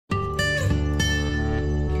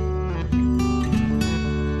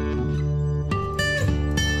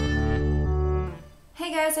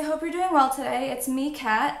Hey guys, I hope you're doing well today. It's me,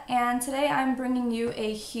 Kat, and today I'm bringing you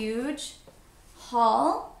a huge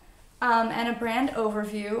haul and a brand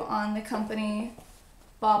overview on the company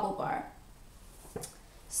BaubleBar.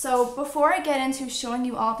 So before I get into showing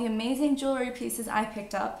you all the amazing jewelry pieces I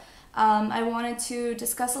picked up, I wanted to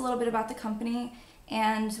discuss a little bit about the company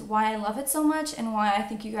and why I love it so much and why I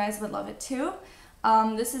think you guys would love it too.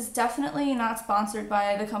 This is definitely not sponsored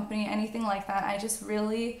by the company, anything like that. I just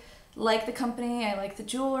really like the company, I like the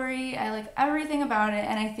jewelry, I like everything about it,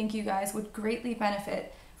 and I think you guys would greatly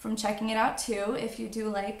benefit from checking it out too if you do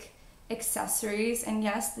like accessories. And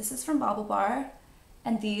yes, this is from BaubleBar,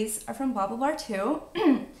 and these are from BaubleBar too.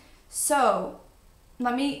 So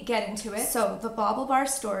let me get into it. So the BaubleBar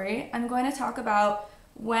story, I'm going to talk about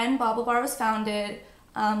when BaubleBar was founded,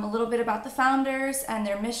 a little bit about the founders and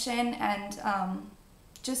their mission, and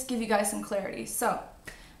just give you guys some clarity. So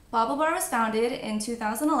BaubleBar was founded in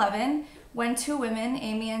 2011 when two women,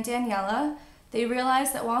 Amy and Daniela, they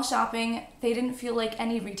realized that while shopping, they didn't feel like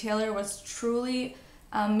any retailer was truly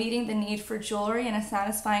meeting the need for jewelry in a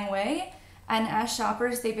satisfying way. And as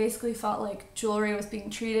shoppers, they basically felt like jewelry was being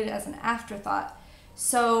treated as an afterthought.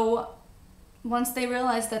 So once they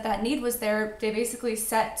realized that that need was there, they basically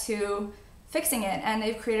set to fixing it, and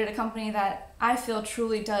they've created a company that I feel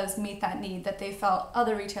truly does meet that need that they felt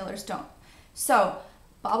other retailers don't. So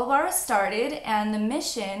BaubleBar was started, and the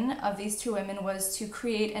mission of these two women was to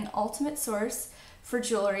create an ultimate source for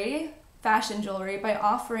jewelry, fashion jewelry, by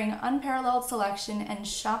offering unparalleled selection and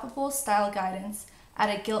shoppable style guidance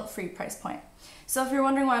at a guilt-free price point. So if you're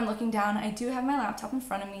wondering why I'm looking down, I do have my laptop in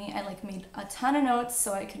front of me. I made a ton of notes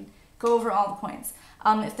so I can go over all the points.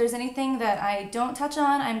 If there's anything that I don't touch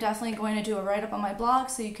on, I'm definitely going to do a write-up on my blog,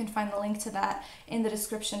 so you can find the link to that in the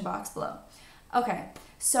description box below. Okay,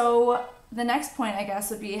 so the next point, I guess,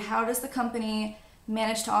 would be how does the company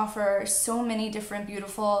manage to offer so many different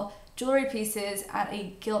beautiful jewelry pieces at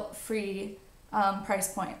a guilt-free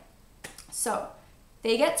price point? So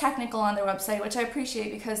they get technical on their website, which I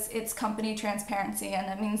appreciate because it's company transparency, and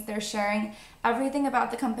that means they're sharing everything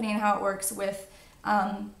about the company and how it works with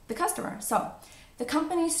the customer. So the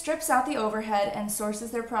company strips out the overhead and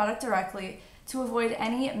sources their product directly to avoid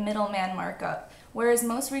any middleman markup. Whereas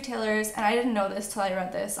most retailers, and I didn't know this till I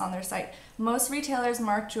read this on their site, most retailers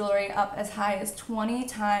mark jewelry up as high as 20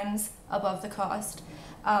 times above the cost.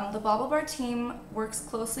 The BaubleBar team works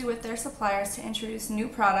closely with their suppliers to introduce new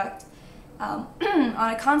product on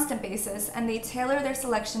a constant basis, and they tailor their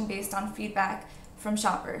selection based on feedback from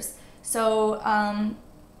shoppers. So,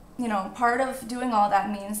 you know, part of doing all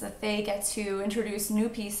that means that they get to introduce new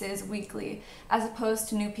pieces weekly, as opposed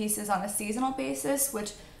to new pieces on a seasonal basis,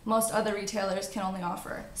 which most other retailers can only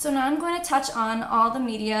offer. So now I'm going to touch on all the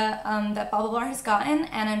media that BaubleBar has gotten,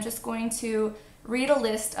 and I'm just going to read a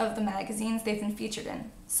list of the magazines they've been featured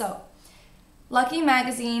in. So, Lucky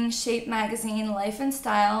Magazine, Shape Magazine, Life and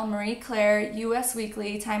Style, Marie Claire, US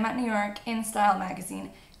Weekly, Time Out New York, In Style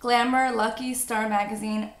Magazine, Glamour, Lucky, Star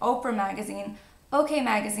Magazine, Oprah Magazine, OK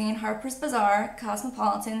Magazine, Harper's Bazaar,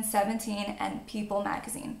 Cosmopolitan, 17, and People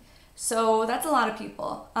Magazine. So that's a lot of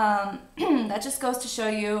people. That just goes to show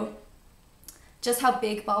you just how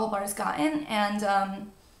big BaubleBar's gotten, and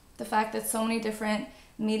the fact that so many different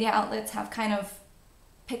media outlets have kind of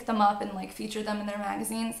picked them up and like featured them in their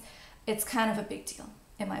magazines. It's kind of a big deal,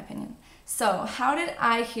 in my opinion. So how did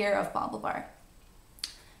I hear of BaubleBar?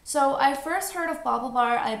 So I first heard of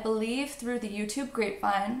BaubleBar, I believe, through the YouTube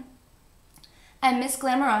grapevine. And Miss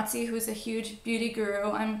Glamorazzi, who's a huge beauty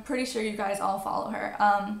guru, I'm pretty sure you guys all follow her,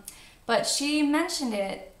 but she mentioned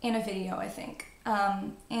it in a video, I think.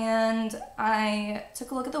 And I took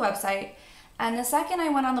a look at the website, and the second I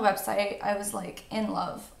went on the website, I was like in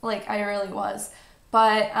love. Like, I really was.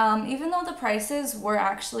 But even though the prices were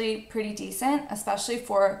actually pretty decent, especially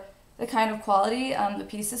for the kind of quality the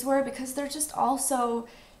pieces were, because they're just all so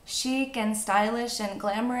chic and stylish and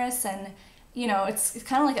glamorous, and you know, it's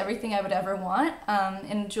kind of like everything I would ever want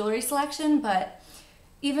in jewelry selection. But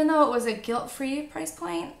even though it was a guilt-free price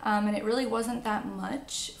point, and it really wasn't that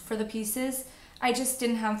much for the pieces, I just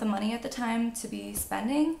didn't have the money at the time to be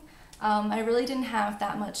spending. I really didn't have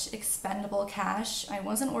that much expendable cash. I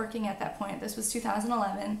wasn't working at that point. This was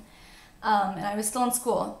 2011, and I was still in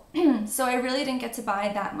school. So I really didn't get to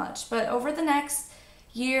buy that much. But over the next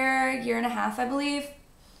year and a half, I believe,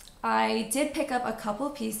 I did pick up a couple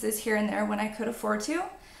of pieces here and there when I could afford to.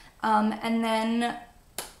 And then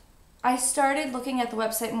I started looking at the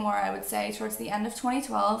website more, I would say, towards the end of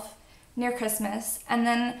 2012, near Christmas. And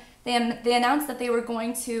then they announced that they were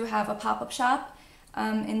going to have a pop-up shop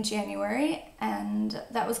in January, and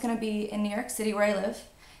that was going to be in New York City, where I live,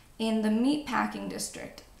 in the Meatpacking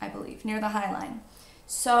District, I believe, near the High Line.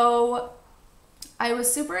 So I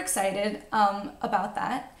was super excited about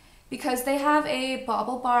that because they have a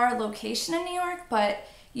BaubleBar location in New York, but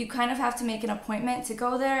you kind of have to make an appointment to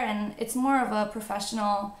go there, and it's more of a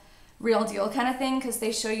professional, real deal kind of thing because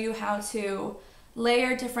they show you how to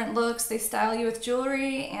layer different looks, they style you with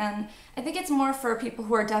jewelry, and I think it's more for people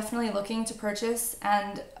who are definitely looking to purchase,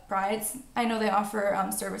 and brides. I know they offer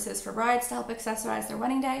services for brides to help accessorize their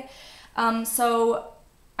wedding day. So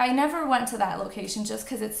I never went to that location just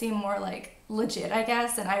because it seemed more like legit, I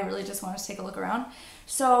guess, and I really just wanted to take a look around.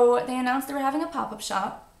 So they announced they were having a pop-up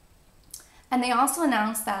shop, and they also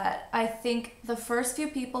announced that I think the first few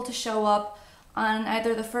people to show up on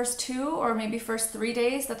either the first 2 or maybe first 3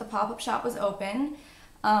 days that the pop-up shop was open,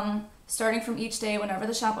 starting from each day whenever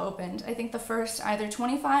the shop opened, I think the first either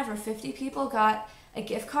 25 or 50 people got a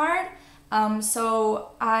gift card.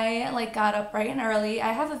 So I got up bright and early.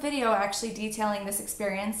 I have a video actually detailing this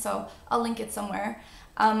experience, so I'll link it somewhere.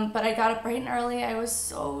 But I got up bright and early. I was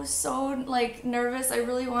so nervous. I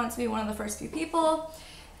really wanted to be one of the first few people.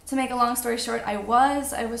 To make a long story short, I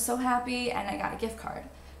was so happy, and I got a gift card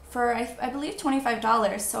for I believe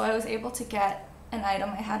 $25. So I was able to get an item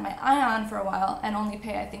I had my eye on for a while and only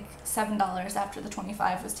pay I think $7 after the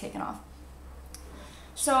 $25 was taken off.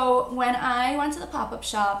 So when I went to the pop-up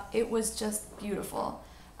shop, it was just beautiful.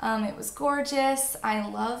 It was gorgeous. I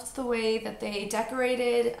loved the way that they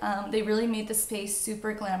decorated. They really made the space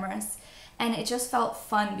super glamorous, and it just felt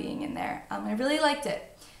fun being in there. I really liked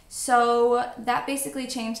it. So that basically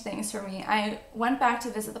changed things for me. I went back to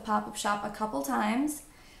visit the pop-up shop a couple times,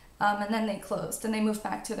 and then they closed and they moved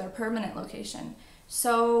back to their permanent location.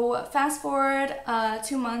 So fast forward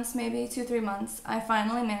 2 months, maybe 2-3 months, I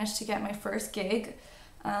finally managed to get my first gig,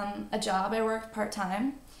 a job. I worked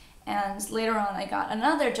part-time, and later on I got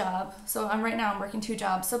another job. So right now I'm working 2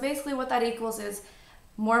 jobs. So basically what that equals is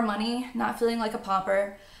more money, not feeling like a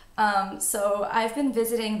pauper. So I've been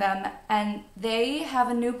visiting them, and they have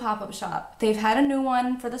a new pop-up shop. They've had a new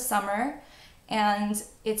one for the summer, and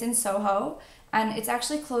it's in Soho, and it's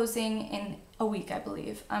actually closing in a week, I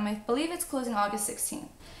believe. I believe it's closing August 16th,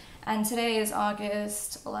 and today is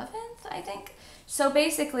August 11th, I think. So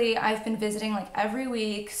basically I've been visiting every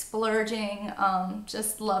week, splurging,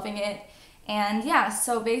 just loving it. And yeah,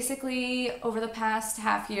 so basically over the past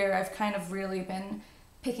half year, I've kind of really been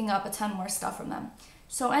picking up a ton more stuff from them.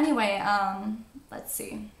 So anyway, let's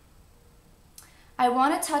see. I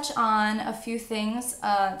want to touch on a few things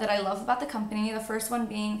that I love about the company. The first one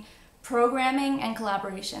being programming and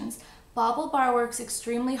collaborations. BaubleBar works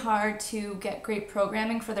extremely hard to get great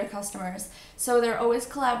programming for their customers. So they're always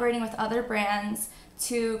collaborating with other brands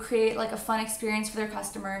to create a fun experience for their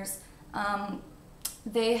customers.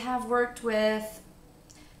 They've worked with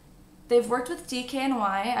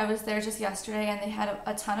DKNY. I was there just yesterday, and they had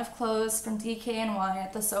a ton of clothes from DKNY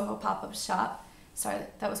at the Soho pop-up shop. Sorry,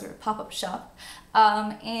 that was weird, pop-up shop.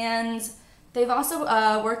 And they've also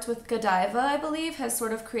worked with Godiva, I believe, has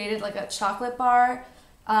sort of created a chocolate bar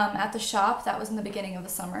at the shop. That was in the beginning of the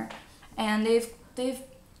summer. And they've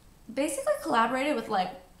basically collaborated with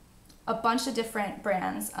a bunch of different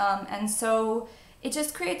brands. And so it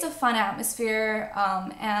just creates a fun atmosphere,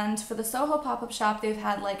 and for the Soho pop-up shop, they've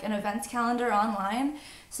had an events calendar online,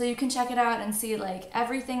 so you can check it out and see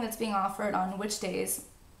everything that's being offered on which days.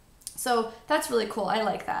 So that's really cool. I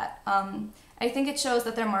like that. I think it shows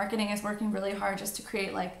that their marketing is working really hard just to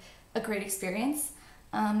create a great experience.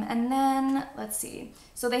 And then let's see.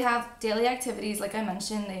 So they have daily activities, like I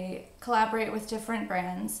mentioned. They collaborate with different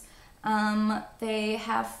brands. They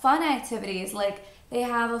have fun activities, they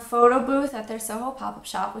have a photo booth at their Soho pop-up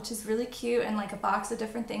shop, which is really cute, and a box of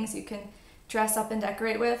different things you can dress up and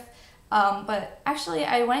decorate with. But actually,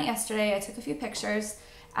 I went yesterday, I took a few pictures,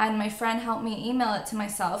 and my friend helped me email it to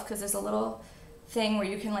myself, because there's a little thing where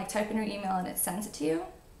you can type in your email and it sends it to you.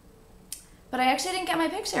 But I actually didn't get my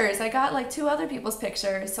pictures. I got 2 other people's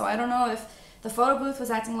pictures, so I don't know if the photo booth was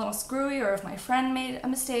acting a little screwy or if my friend made a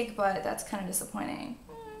mistake, but that's kind of disappointing.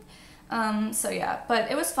 So yeah,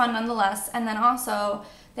 but it was fun nonetheless. And then also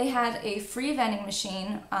they had a free vending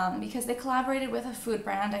machine because they collaborated with a food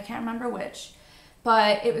brand. I can't remember which,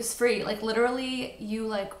 but it was free. Literally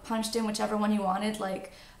you punched in whichever one you wanted,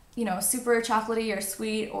 super chocolatey or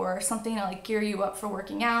sweet or something to gear you up for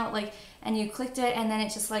working out, and you clicked it, and then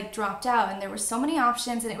it just dropped out, and there were so many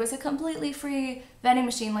options, and it was a completely free vending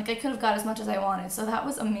machine. I could have got as much as I wanted, so that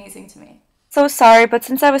was amazing to me. So sorry, but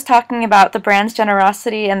since I was talking about the brand's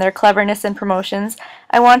generosity and their cleverness in promotions,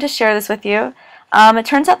 I wanted to share this with you. It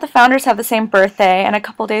turns out the founders have the same birthday, and a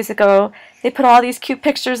couple days ago they put all these cute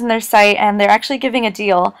pictures in their site, and they're actually giving a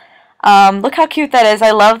deal. Look how cute that is.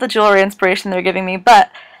 I love the jewelry inspiration they're giving me,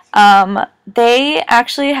 but They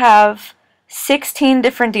actually have 16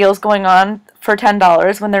 different deals going on for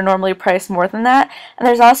 $10 when they're normally priced more than that. And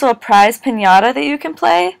there's also a prize pinata that you can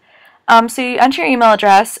play. So you enter your email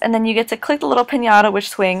address, and then you get to click the little pinata which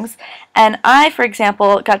swings. And I, for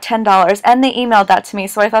example, got $10, and they emailed that to me,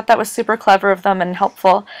 so I thought that was super clever of them and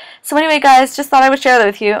helpful. So anyway, guys, just thought I would share that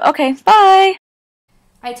with you. Okay, bye!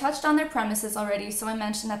 I touched on their premises already, so I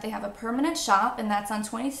mentioned that they have a permanent shop, and that's on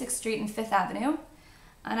 26th Street and 5th Avenue.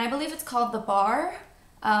 And I believe it's called The Bar,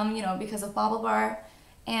 because of BaubleBar.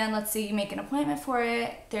 And let's see, you make an appointment for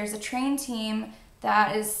it. There's a trained team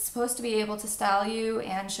that is supposed to be able to style you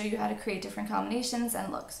and show you how to create different combinations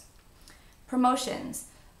and looks. Promotions.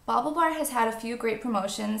 BaubleBar has had a few great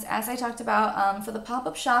promotions. As I talked about, for the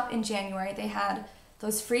pop-up shop in January, they had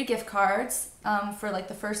those free gift cards for like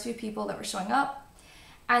the first few people that were showing up.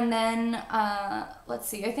 And then, let's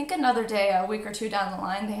see, I think another day, a week or two down the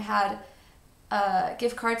line, they had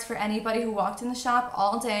gift cards for anybody who walked in the shop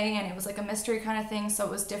all day, and it was like a mystery kind of thing, so it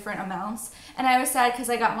was different amounts. And I was sad because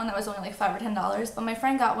I got one that was only like $5 or $10, but my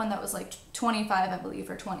friend got one that was like 25, I believe,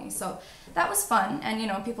 or 20. So that was fun,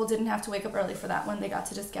 and people didn't have to wake up early for that one. They got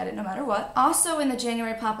to just get it no matter what. Also in the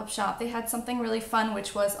January pop-up shop, they had something really fun,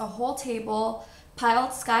 which was a whole table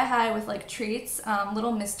piled sky high with like treats,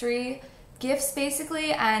 little mystery gifts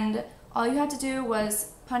basically, and all you had to do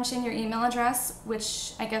was punch in your email address,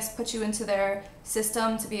 which I guess puts you into their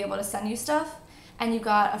system to be able to send you stuff, and you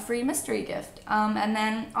got a free mystery gift. And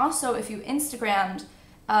then also if you Instagrammed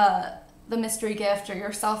the mystery gift or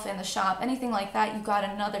yourself in the shop, anything like that, you got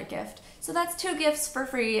another gift. So that's 2 gifts for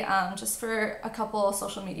free, just for a couple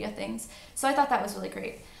social media things. So I thought that was really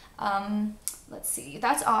great. Let's see,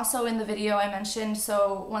 that's also in the video I mentioned,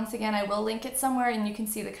 so once again I will link it somewhere and you can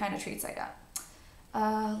see the kind of treats I got.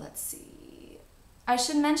 Let's see, I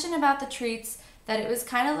should mention about the treats that it was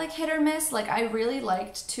kind of like hit or miss. Like I really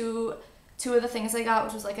liked two of the things I got,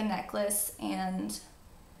 which was like a necklace and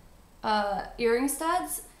earring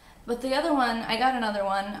studs, but the other one, I got another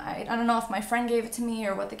one, I don't know if my friend gave it to me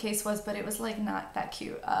or what the case was, but it was like not that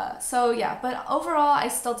cute. So yeah, but overall I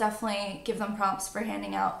still definitely give them props for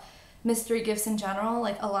handing out mystery gifts in general.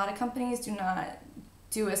 Like a lot of companies do not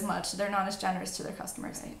do as much. They're not as generous to their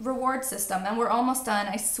customers. Reward system, and we're almost done,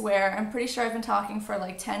 I swear. I'm pretty sure I've been talking for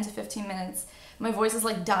like 10 to 15 minutes. My voice is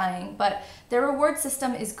like dying, but their reward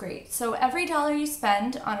system is great. So every $1 you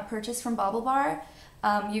spend on a purchase from BaubleBar,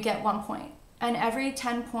 you get 1 point. And every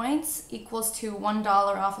 10 points equals to $1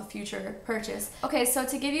 off a future purchase. Okay, so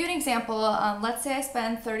to give you an example, let's say I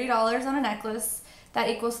spend $30 on a necklace, that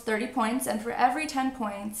equals 30 points, and for every 10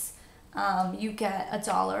 points, you get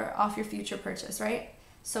 $1 off your future purchase, right?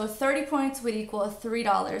 So 30 points would equal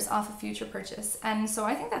 $3 off a future purchase. And so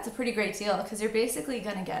I think that's a pretty great deal because you're basically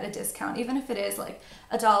going to get a discount, even if it is like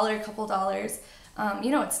 $1, a couple dollars.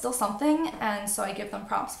 It's still something, and so I give them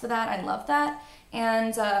props for that. I love that.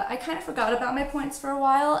 And I kind of forgot about my points for a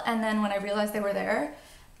while, and then when I realized they were there,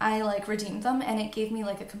 I like redeemed them, and it gave me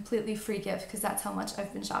like a completely free gift because that's how much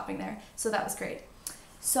I've been shopping there. So that was great.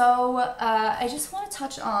 So I just want to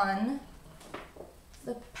touch on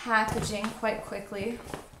the packaging quite quickly.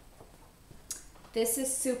 This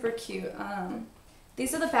is super cute.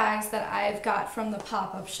 These are the bags that I've got from the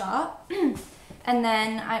pop-up shop. And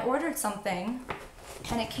then I ordered something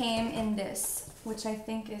and it came in this, which I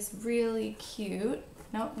think is really cute.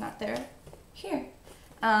 Nope, not there. Here.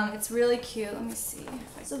 It's really cute. Let me see.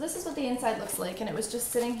 So this is what the inside looks like, and it was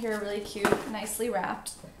just sitting here really cute, nicely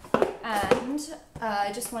wrapped. And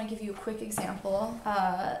I just want to give you a quick example.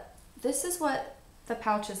 This is what the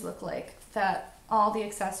pouches look like that all the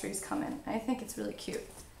accessories come in. I think it's really cute.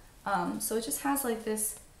 So it just has like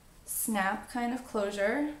this snap kind of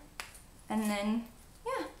closure, and then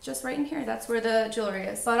yeah, just right in here, that's where the jewelry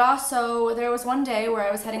is. But also there was one day where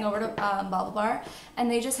I was heading over to BaubleBar, and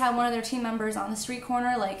they just had one of their team members on the street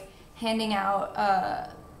corner like handing out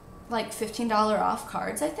like $15 off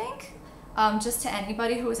cards, I think, just to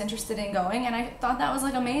anybody who was interested in going. And I thought that was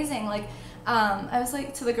like amazing. Like I was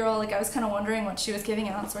like to the girl, like I was kind of wondering what she was giving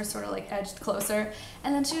out, so I sort of like edged closer,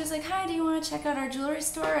 and then she was like, hi, do you want to check out our jewelry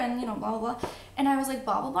store, and blah blah blah. And I was like,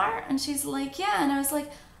 BaubleBar? And she's like, yeah. And I was like,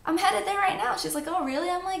 I'm headed there right now. She's like, oh really?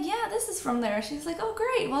 I'm like, yeah, this is from there. She's like, oh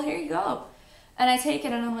great, well here you go. And I take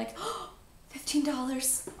it and I'm like, oh,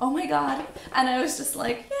 $15, oh my god. And I was just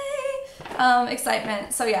like, yay,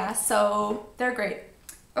 excitement. So yeah, so they're great.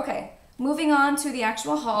 Okay, moving on to the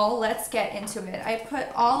actual haul, let's get into it. I put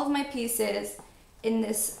all of my pieces in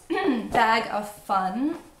this bag of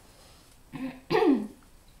fun.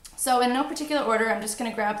 So in no particular order, I'm just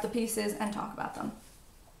gonna grab the pieces and talk about them.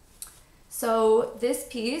 So this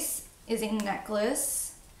piece is a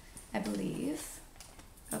necklace, I believe.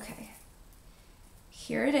 Okay,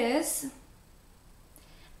 here it is.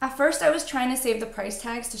 At first I was trying to save the price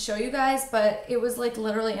tags to show you guys, but it was like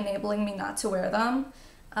literally enabling me not to wear them.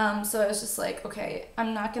 So I was just like, okay,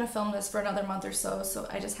 I'm not gonna film this for another month or so, so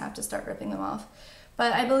I just have to start ripping them off.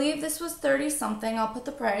 But I believe this was 30 something, I'll put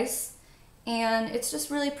the price, and it's just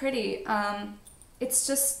really pretty. It's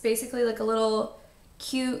just basically like a little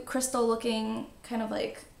cute crystal looking kind of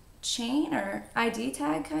like chain or ID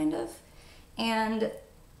tag kind of, and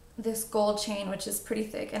this gold chain which is pretty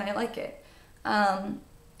thick, and I like it.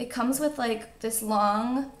 It comes with like this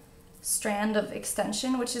long strand of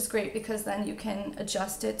extension, which is great because then you can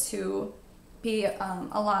adjust it to be a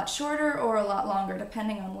lot shorter or a lot longer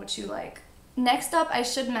depending on what you like. Next up, I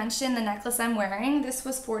should mention the necklace I'm wearing. This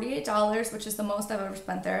was $48, which is the most I've ever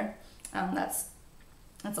spent there. That's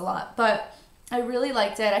a lot, but I really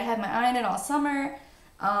liked it. I had my eye on it all summer,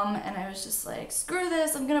 and I was just like, screw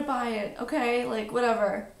this, I'm gonna buy it. Okay, like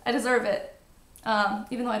whatever, I deserve it.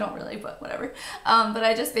 Even though I don't really, but whatever. But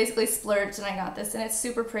I just basically splurged and I got this, and it's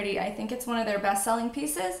super pretty. I think it's one of their best-selling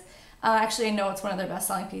pieces. Actually, I know it's one of their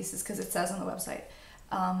best-selling pieces because it says on the website.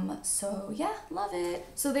 So yeah, love it.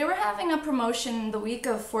 So they were having a promotion the week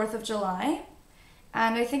of 4th of July,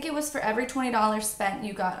 and I think it was for every $20 spent,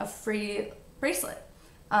 you got a free bracelet.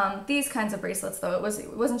 These kinds of bracelets though, it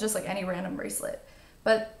wasn't just like any random bracelet,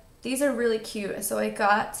 but these are really cute. So I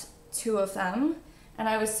got 2 of them, and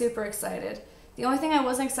I was super excited. The only thing I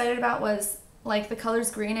wasn't excited about was like the colors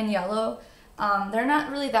green and yellow. They're not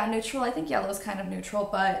really that neutral. I think yellow is kind of neutral,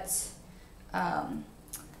 but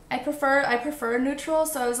I prefer neutral,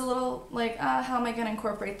 so I was a little like, how am I going to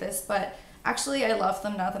incorporate this? But actually I love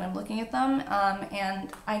them now that I'm looking at them, and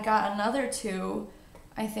I got another 2,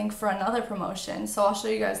 I think, for another promotion, so I'll show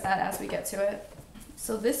you guys that as we get to it.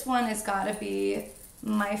 So this one has got to be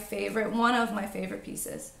my favorite, one of my favorite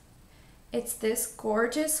pieces. It's this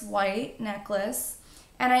gorgeous white necklace,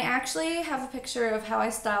 and I actually have a picture of how I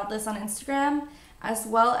styled this on Instagram, as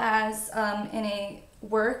well as in a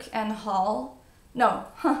work and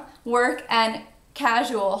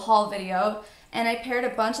casual haul video, and I paired a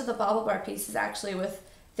bunch of the BaubleBar pieces actually with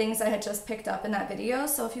things I had just picked up in that video.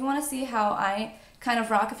 So if you want to see how I kind of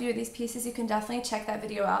rock a few of these pieces, you can definitely check that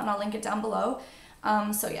video out, and I'll link it down below.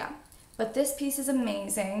 So yeah, but this piece is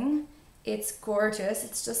amazing. It's gorgeous.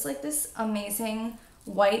 It's just like this amazing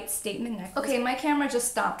white statement necklace. Okay, my camera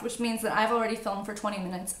just stopped, which means that I've already filmed for 20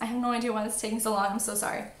 minutes. I have no idea why it's taking so long. I'm so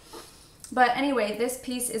sorry. But anyway, this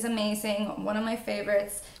piece is amazing. One of my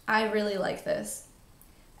favorites. I really like this.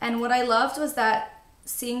 And what I loved was that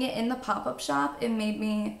seeing it in the pop-up shop, it made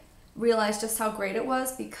me realize just how great it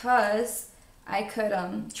was because I could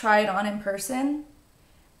try it on in person.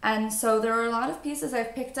 And so there are a lot of pieces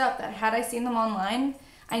I've picked up that had I seen them online,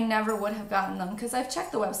 I never would have gotten them because I've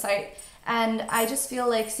checked the website, and I just feel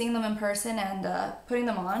like seeing them in person and putting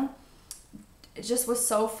them on, it just was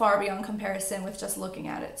so far beyond comparison with just looking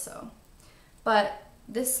at it. So, but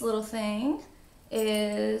this little thing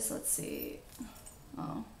is, let's see,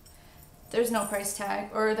 oh, there's no price tag,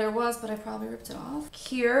 or there was, but I probably ripped it off.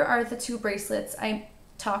 Here are the 2 bracelets I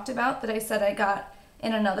talked about that I said I got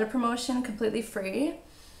in another promotion completely free.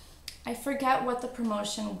 I forget what the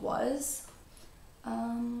promotion was.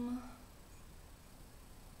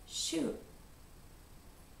 Shoot.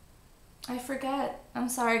 I forget. I'm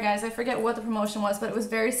sorry guys, I forget what the promotion was, but it was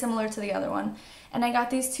very similar to the other one. And I got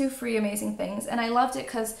these 2 free amazing things, and I loved it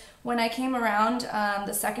because when I came around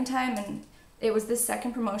the second time and it was this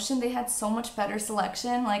second promotion, they had so much better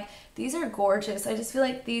selection. Like, these are gorgeous. I just feel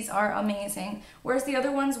like these are amazing. Whereas the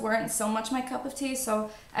other ones weren't so much my cup of tea,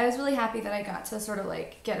 so I was really happy that I got to sort of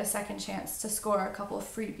like get a second chance to score a couple of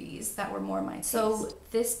freebies that were more my taste. So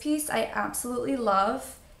this piece I absolutely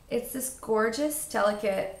love. It's this gorgeous,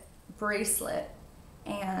 delicate bracelet,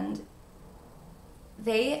 and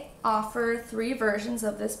they offer 3 versions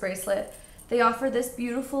of this bracelet. They offer this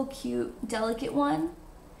beautiful, cute, delicate one,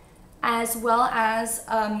 as well as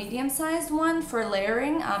a medium-sized one for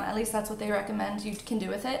layering. At least that's what they recommend you can do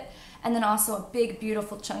with it. And then also a big,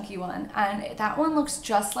 beautiful, chunky one. And that one looks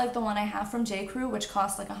just like the one I have from J. Crew, which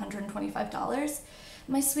cost like $125.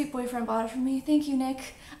 My sweet boyfriend bought it for me. Thank you,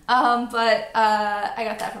 Nick. But I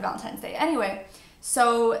got that for Valentine's Day. Anyway,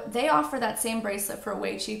 so they offer that same bracelet for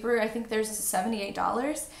way cheaper. I think theirs is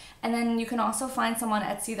 $78. And then you can also find some on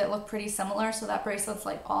Etsy that look pretty similar. So that bracelet's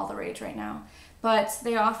like all the rage right now. But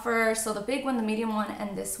they offer, so the big one, the medium one,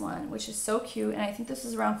 and this one, which is so cute, and I think this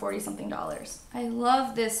is around $40-something. I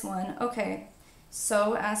love this one. Okay,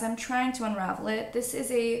 so as I'm trying to unravel it, this is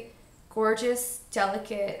a gorgeous,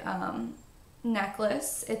 delicate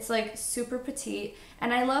necklace. It's like super petite,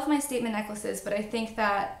 and I love my statement necklaces, but I think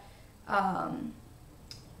that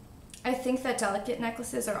I think that delicate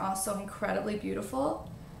necklaces are also incredibly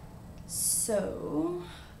beautiful. So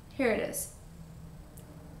here it is.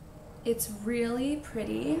 It's really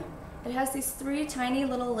pretty. It has these 3 tiny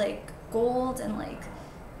little like gold and like,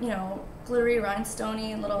 you know, glittery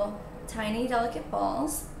rhinestoney little tiny delicate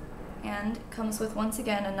balls, and comes with, once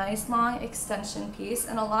again, a nice long extension piece,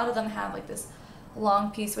 and a lot of them have like this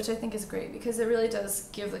long piece, which I think is great because it really does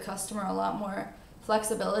give the customer a lot more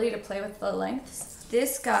flexibility to play with the lengths.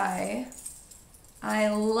 This guy, I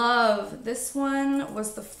love. This one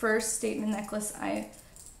was the first statement necklace I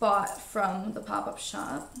bought from the pop-up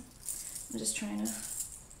shop. I'm just trying to,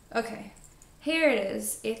 okay, here it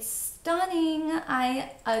is. It's stunning.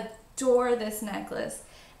 I adore this necklace.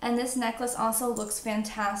 And this necklace also looks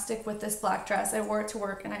fantastic with this black dress. I wore it to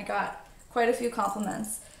work and I got quite a few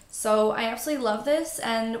compliments. So I absolutely love this,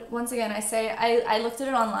 and once again I say I looked at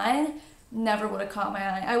it online, never would have caught my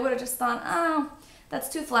eye. I would have just thought, oh, that's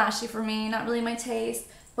too flashy for me, not really my taste.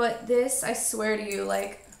 But this, I swear to you,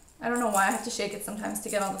 like, I don't know why I have to shake it sometimes to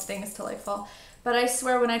get all the things to like fall, but I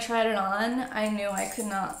swear when I tried it on, I knew I could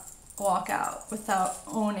not walk out without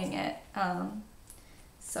owning it.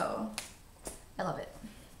 So I love it.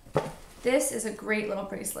 This is a great little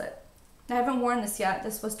bracelet. I haven't worn this yet.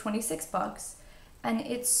 This was 26 bucks. And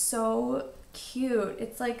it's so cute.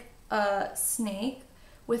 It's like a snake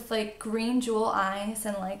with like green jewel eyes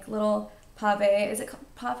and like little pave. Is it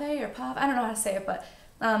pave or pave? I don't know how to say it, but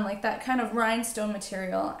like that kind of rhinestone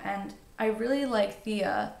material. And I really like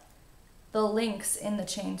the links in the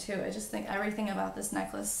chain too. I just think everything about this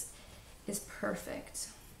necklace is perfect.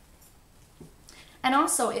 And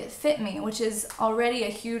also it fit me, which is already a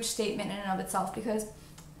huge statement in and of itself because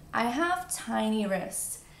I have tiny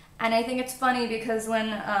wrists. And I think it's funny because when,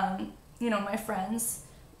 you know, my friends,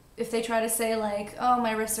 if they try to say like, oh,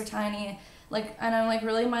 my wrists are tiny, like, and I'm like,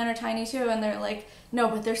 really, mine are tiny too, and they're like, no,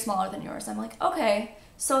 but they're smaller than yours. I'm like, okay.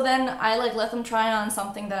 So then I like let them try on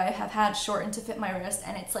something that I have had shortened to fit my wrist,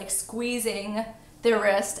 and it's like squeezing their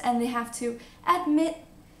wrist, and they have to admit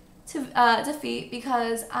to defeat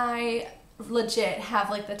because I legit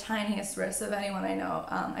have like the tiniest wrists of anyone I know.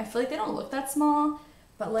 I feel like they don't look that small,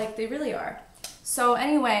 but like they really are. So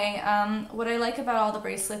anyway, what I like about all the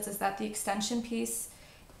bracelets is that the extension piece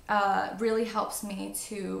really helps me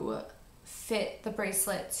to fit the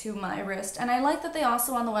bracelet to my wrist. And I like that they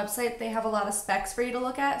also, on the website, they have a lot of specs for you to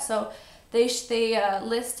look at. So they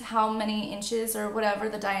list how many inches or whatever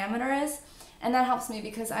the diameter is. And that helps me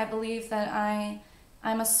because I believe that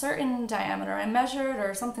I'm a certain diameter. I measured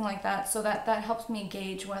or something like that. So that helps me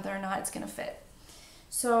gauge whether or not it's going to fit.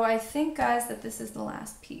 So I think, guys, that this is the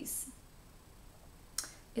last piece.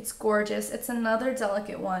 It's gorgeous. It's another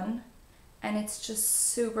delicate one, and it's just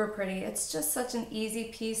super pretty. It's just such an easy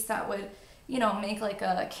piece that would, you know, make like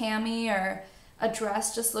a cami or a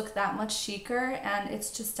dress just look that much chicer, and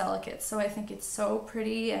it's just delicate. So I think it's so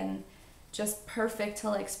pretty and just perfect to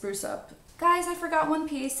like spruce up. Guys, I forgot one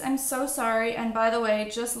piece. I'm so sorry. And by the way,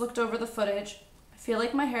 just looked over the footage. I feel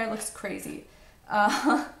like my hair looks crazy.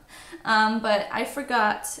 But I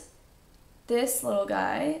forgot this little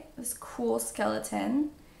guy, this cool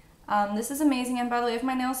skeleton. This is amazing, and by the way, if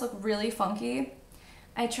my nails look really funky,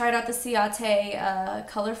 I tried out the Ciate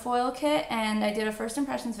color foil kit, and I did a first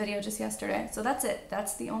impressions video just yesterday. So that's it.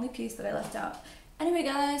 That's the only piece that I left out. Anyway,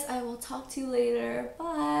 guys, I will talk to you later.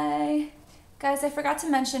 Bye. Guys, I forgot to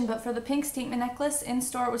mention, but for the pink statement necklace, in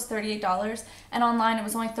store it was $38, and online it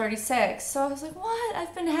was only $36. So I was like, what?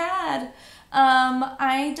 I've been had.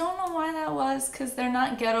 I don't know why that was, because they're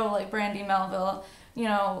not ghetto like Brandy Melville. You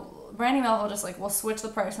know, Brandy Melville just like will switch the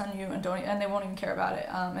price on you and they won't even care about it.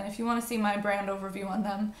 And if you want to see my brand overview on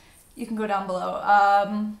them, you can go down below.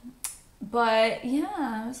 But yeah,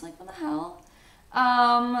 I was like, what the hell?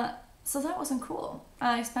 So that wasn't cool.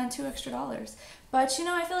 I spent $2 extra. But you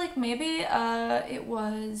know, I feel like maybe it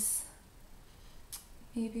was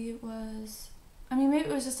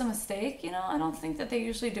just a mistake, you know? I don't think that they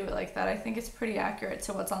usually do it like that. I think it's pretty accurate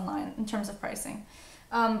to what's online in terms of pricing.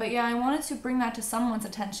 But yeah, I wanted to bring that to someone's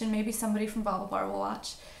attention. Maybe somebody from BaubleBar will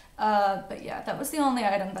watch. But yeah, that was the only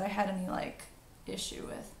item that I had any like issue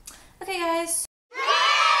with. Okay, guys.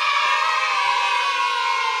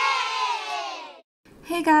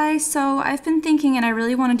 Hey guys, so I've been thinking and I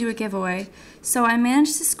really want to do a giveaway. So I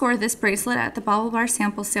managed to score this bracelet at the BaubleBar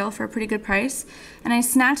sample sale for a pretty good price. And I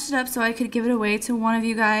snatched it up so I could give it away to one of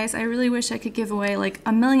you guys. I really wish I could give away like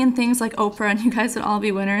a million things like Oprah and you guys would all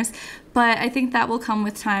be winners. But I think that will come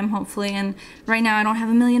with time, hopefully. And right now I don't have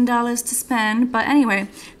 $1 million to spend. But anyway,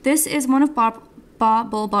 this is one of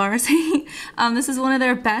BaubleBar's. This is one of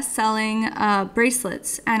their best-selling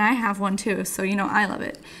bracelets. And I have one too, so you know I love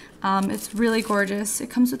it. It's really gorgeous. It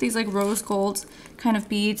comes with these like rose gold kind of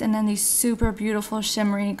beads and then these super beautiful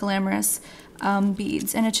shimmery glamorous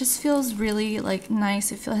beads, and it just feels really like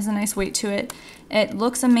nice. It has a nice weight to it. It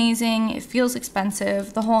looks amazing. It feels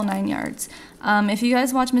expensive, the whole 9 yards. If you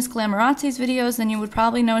guys watch Miss Glamorazzi's videos, then you would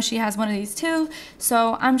probably know she has one of these too.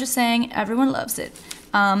 So I'm just saying everyone loves it.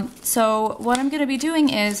 So what I'm going to be doing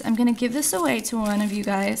is I'm going to give this away to one of you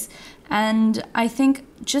guys, and I think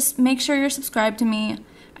just make sure you're subscribed to me.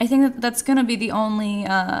 I think that's going to be the only,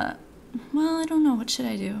 well, I don't know, what should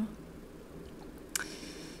I do?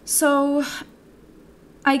 So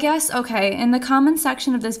I guess, okay, in the comments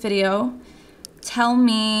section of this video, tell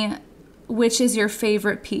me which is your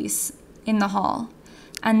favorite piece in the haul.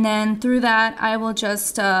 And then through that, I will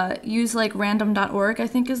just use like random.org, I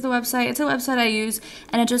think is the website. It's a website I use,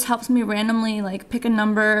 and it just helps me randomly like pick a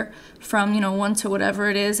number from, 1 to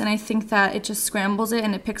whatever it is. And I think that it just scrambles it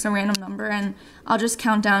and it picks a random number, and I'll just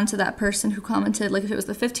count down to that person who commented, like if it was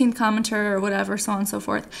the 15th commenter or whatever, so on and so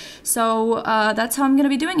forth. So that's how I'm going to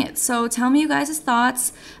be doing it. So tell me you guys'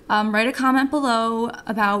 thoughts. Write a comment below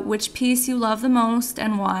about which piece you love the most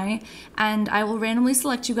and why, and I will randomly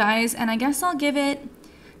select you guys, and I guess I'll give it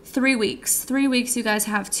 3 weeks. 3 weeks you guys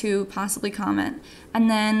have to possibly comment. And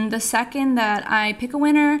then the second that I pick a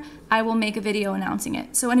winner, I will make a video announcing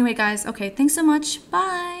it. So anyway, guys, okay, thanks so much.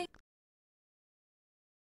 Bye.